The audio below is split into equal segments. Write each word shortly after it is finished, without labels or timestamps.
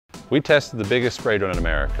We tested the biggest spray drone in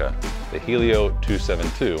America, the Hylio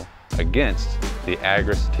 272, against the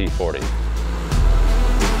Agras T40.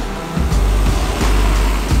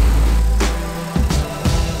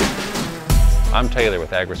 I'm Taylor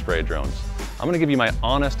with Agri Spray Drones. I'm going to give you my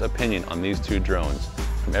honest opinion on these two drones,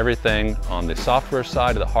 from everything on the software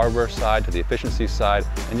side to the hardware side to the efficiency side,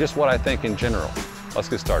 and just what I think in general. Let's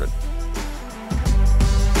get started.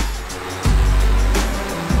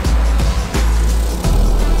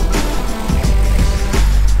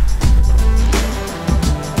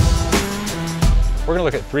 We're going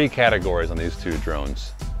to look at three categories on these two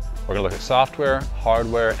drones. We're going to look at software,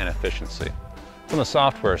 hardware, and efficiency. From the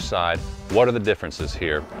software side, what are the differences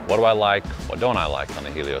here? What do I like? What don't I like on the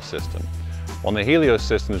Hylio system? Well, on the Hylio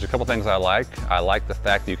system, there's a couple things I like. I like the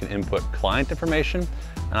fact that you can input client information,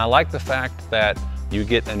 and I like the fact that you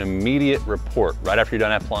get an immediate report right after you're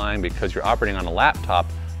done applying. Because you're operating on a laptop,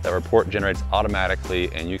 that report generates automatically,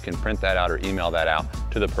 and you can print that out or email that out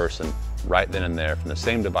to the person right then and there from the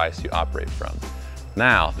same device you operate from.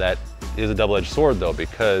 Now, that is a double-edged sword though,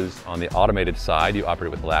 because on the automated side, you operate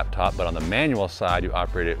with a laptop, but on the manual side, you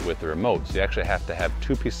operate it with the remote. So you actually have to have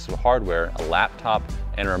two pieces of hardware, a laptop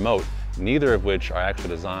and a remote, neither of which are actually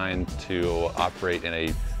designed to operate in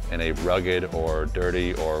a rugged or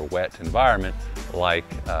dirty or wet environment like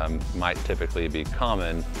might typically be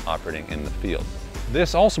common operating in the field.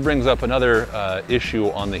 This also brings up another issue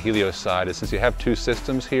on the Hylio side, is since you have two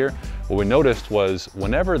systems here, what we noticed was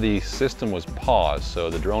whenever the system was paused, so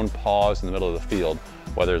the drone paused in the middle of the field,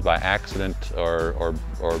 whether it's by accident or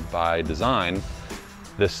by design,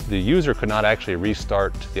 the user could not actually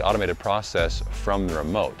restart the automated process from the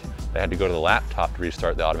remote. They had to go to the laptop to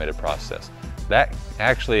restart the automated process. That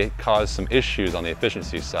actually caused some issues on the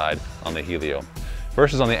efficiency side on the Hylio.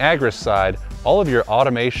 Versus on the Agras side, all of your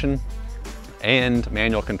automation and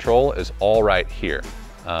manual control is all right here.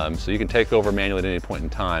 So you can take over manually at any point in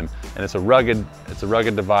time, and it's a rugged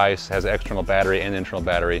device, has an external battery and internal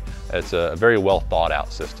battery. It's a very well thought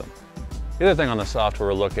out system. The other thing on the software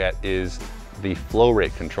we'll look at is the flow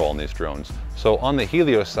rate control in these drones. So on the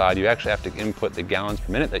Hylio side, you actually have to input the gallons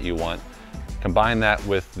per minute that you want, combine that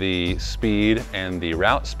with the speed and the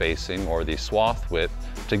route spacing or the swath width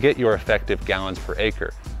to get your effective gallons per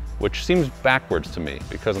acre, which seems backwards to me,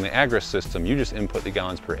 because on the Agras system, you just input the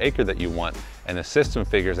gallons per acre that you want, and the system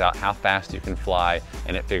figures out how fast you can fly,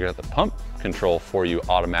 and it figures out the pump control for you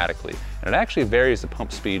automatically. And it actually varies the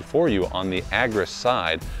pump speed for you on the Agras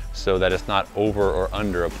side so that it's not over or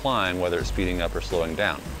under applying, whether it's speeding up or slowing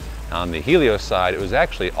down. On the Hylio side, it was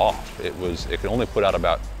actually off. It could only put out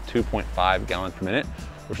about 2.5 gallons per minute,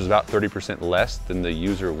 which was about 30% less than the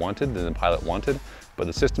user wanted, than the pilot wanted. But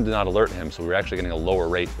the system did not alert him, so we were actually getting a lower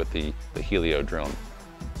rate with the Hylio drone.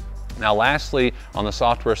 Now lastly, on the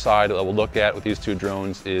software side that we'll look at with these two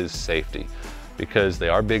drones is safety, because they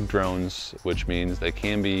are big drones, which means they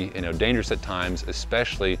can be dangerous at times,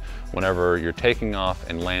 especially whenever you're taking off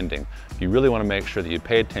and landing. You really want to make sure that you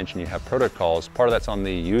pay attention, you have protocols. Part of that's on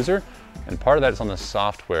the user, and part of that is on the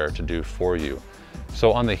software to do for you.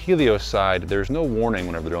 So on the Hylio side, there's no warning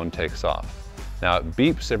whenever the drone takes off. Now it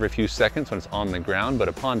beeps every few seconds when it's on the ground, but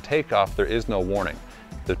upon takeoff there is no warning.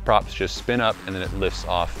 The props just spin up and then it lifts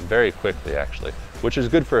off very quickly actually, which is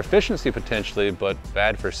good for efficiency potentially, but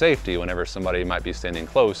bad for safety whenever somebody might be standing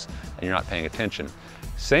close and you're not paying attention.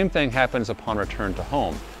 Same thing happens upon return to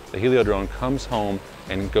home. The Hylio drone comes home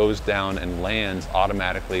and goes down and lands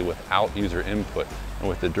automatically without user input. And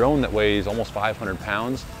with the drone that weighs almost 500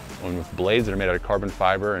 pounds, and with blades that are made out of carbon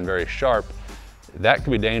fiber and very sharp, that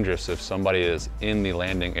could be dangerous if somebody is in the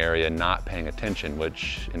landing area not paying attention,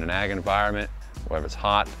 which in an ag environment, where it's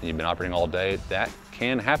hot and you've been operating all day, that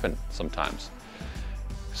can happen sometimes.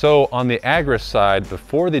 So on the Agras side,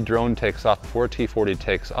 before the drone takes off, before T40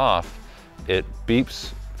 takes off, it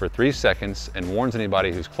beeps for 3 seconds and warns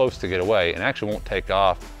anybody who's close to get away, and actually won't take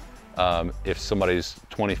off if somebody's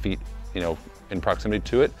 20 feet in proximity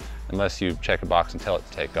to it, unless you check a box and tell it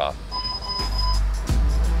to take off.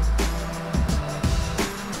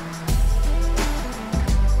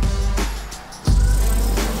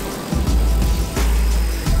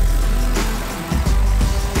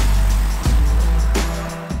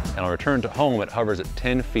 And on return to home, it hovers at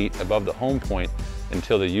 10 feet above the home point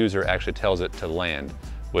until the user actually tells it to land,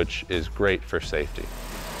 which is great for safety.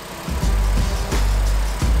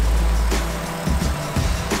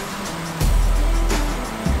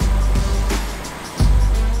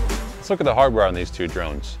 Let's look at the hardware on these two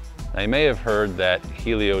drones. Now you may have heard that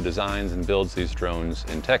Hylio designs and builds these drones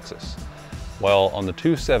in Texas. Well, on the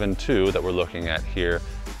 272 that we're looking at here,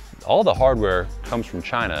 all the hardware comes from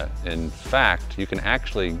China. In fact, you can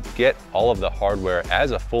actually get all of the hardware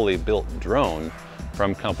as a fully built drone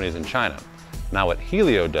from companies in China. Now what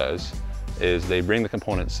Hylio does is they bring the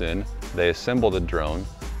components in, they assemble the drone,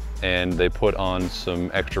 and they put on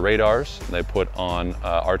some extra radars, they put on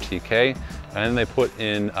RTK, and they put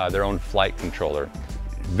in their own flight controller.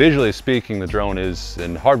 Visually speaking, the drone is,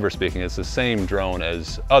 and hardware speaking, it's the same drone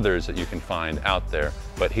as others that you can find out there,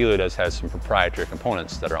 but Hylio does have some proprietary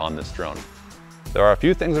components that are on this drone. There are a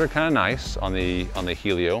few things that are kind of nice on the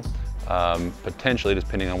Hylio, potentially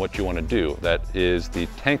depending on what you want to do. That is the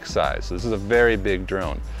tank size. So this is a very big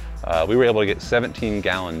drone. We were able to get 17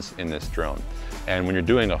 gallons in this drone. And when you're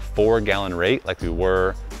doing a 4-gallon rate like we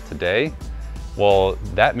were today, well,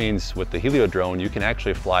 that means with the Hylio drone, you can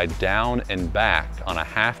actually fly down and back on a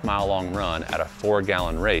half-mile long run at a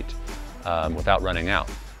 4-gallon rate without running out.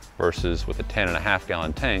 Versus with a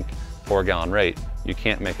 10.5-gallon tank, 4-gallon rate, you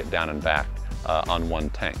can't make it down and back on one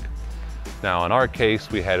tank. Now in our case,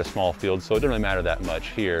 we had a small field, so it didn't really matter that much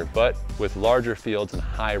here, but with larger fields and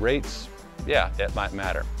high rates, yeah, it might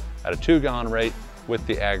matter. At a 2-gallon rate with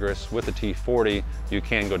the Agras, with the T40, you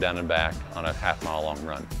can go down and back on a half-mile long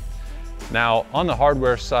run. Now, on the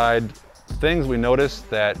hardware side, things we noticed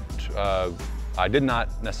that I did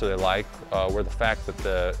not necessarily like were the fact that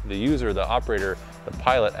the user, the operator, the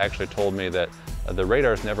pilot actually told me that the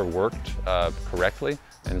radars never worked correctly,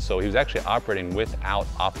 and so he was actually operating without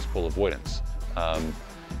obstacle avoidance.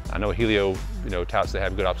 I know Hylio, touts they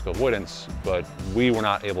have good obstacle avoidance, but we were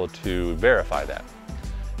not able to verify that.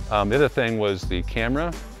 The other thing was the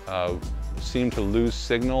camera seemed to lose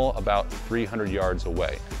signal about 300 yards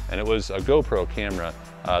away. And it was a GoPro camera.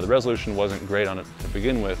 The resolution wasn't great on it to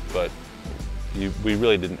begin with, but we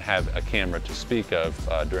really didn't have a camera to speak of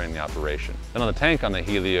during the operation. And on the tank on the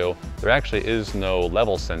Hylio, there actually is no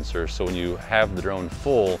level sensor, so when you have the drone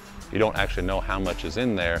full, you don't actually know how much is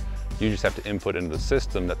in there. You just have to input into the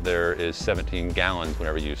system that there is 17 gallons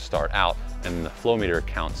whenever you start out, and the flow meter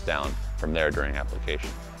counts down from there during application.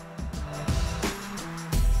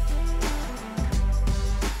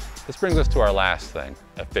 This brings us to our last thing,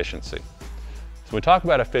 efficiency. So when we talk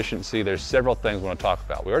about efficiency, there's several things we want to talk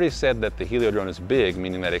about. We already said that the Hylio drone is big,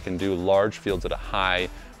 meaning that it can do large fields at a high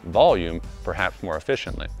volume, perhaps more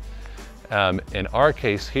efficiently. In our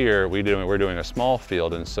case here, we're doing a small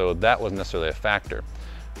field, and so that wasn't necessarily a factor.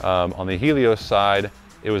 On the Hylio side,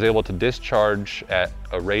 it was able to discharge at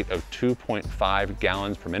a rate of 2.5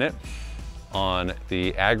 gallons per minute. On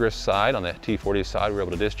the Agras side, on the T40 side, we were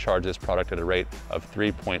able to discharge this product at a rate of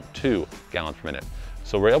 3.2 gallons per minute.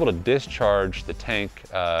 So we're able to discharge the tank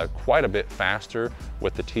quite a bit faster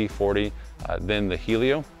with the T40 than the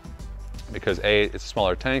Hylio, because A, it's a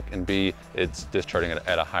smaller tank, and B, it's discharging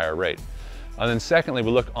at a higher rate. And then secondly,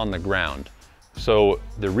 we look on the ground. So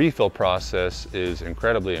the refill process is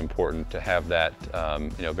incredibly important to have that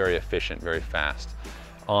very efficient, very fast.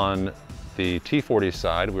 On the T40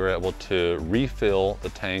 side, we were able to refill the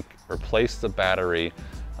tank, replace the battery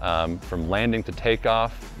from landing to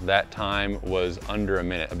takeoff. That time was under a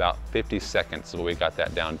minute, about 50 seconds is what we got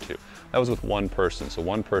that down to. That was with one person. So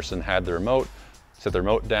one person had the remote, set the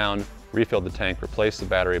remote down, refilled the tank, replaced the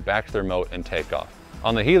battery, back to the remote, and take off.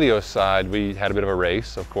 On the Hylio side, we had a bit of a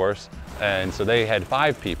race, of course, and so they had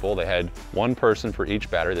 5 people. They had one person for each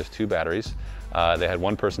battery. There's 2 batteries. They had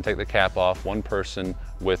one person take the cap off, one person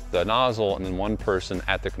with the nozzle, and then one person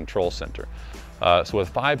at the control center. So with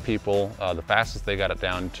 5 people, the fastest they got it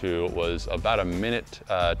down to was about 1 minute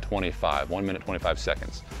 25, 1 minute 25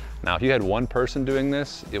 seconds. Now, if you had one person doing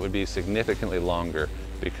this, it would be significantly longer,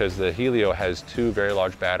 because the Hylio has 2 very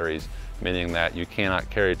large batteries, meaning that you cannot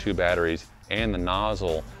carry 2 batteries and the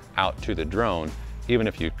nozzle out to the drone. Even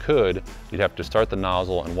if you could, you'd have to start the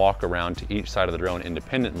nozzle and walk around to each side of the drone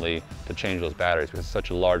independently to change those batteries. Because it's such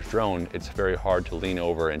a large drone, it's very hard to lean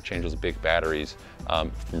over and change those big batteries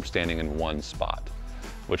from standing in one spot.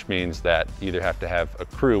 Which means that you either have to have a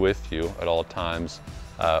crew with you at all times,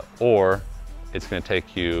 or it's going to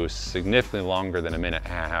take you significantly longer than 1.5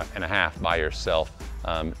 minutes by yourself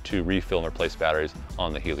to refill and replace batteries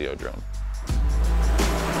on the Hylio drone.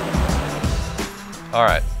 All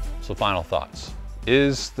right, so final thoughts.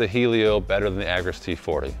 Is the Hylio better than the Agras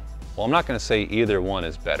T40? Well, I'm not going to say either one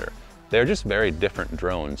is better. They're just very different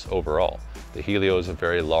drones overall. The Hylio is a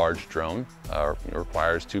very large drone, it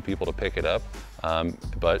requires 2 people to pick it up,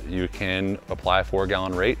 but you can apply a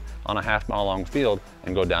 4-gallon rate on a half-mile long field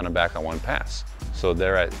and go down and back on one pass. So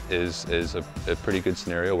there is a pretty good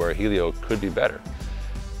scenario where a Hylio could be better.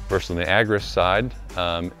 Versus on the Agras side,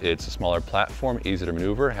 it's a smaller platform, easy to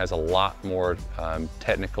maneuver, has a lot more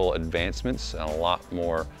technical advancements and a lot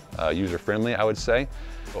more user-friendly, I would say.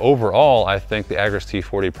 Overall, I think the Agras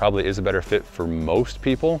T40 probably is a better fit for most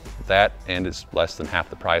people. That, and it's less than half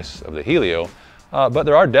the price of the Hylio. But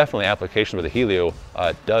there are definitely applications where the Hylio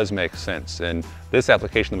does make sense. And this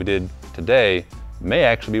application that we did today may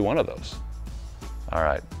actually be one of those. All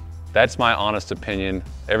right, that's my honest opinion,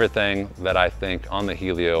 everything that I think on the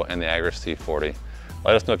Hylio and the Agras T40.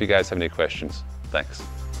 Let us know if you guys have any questions. Thanks.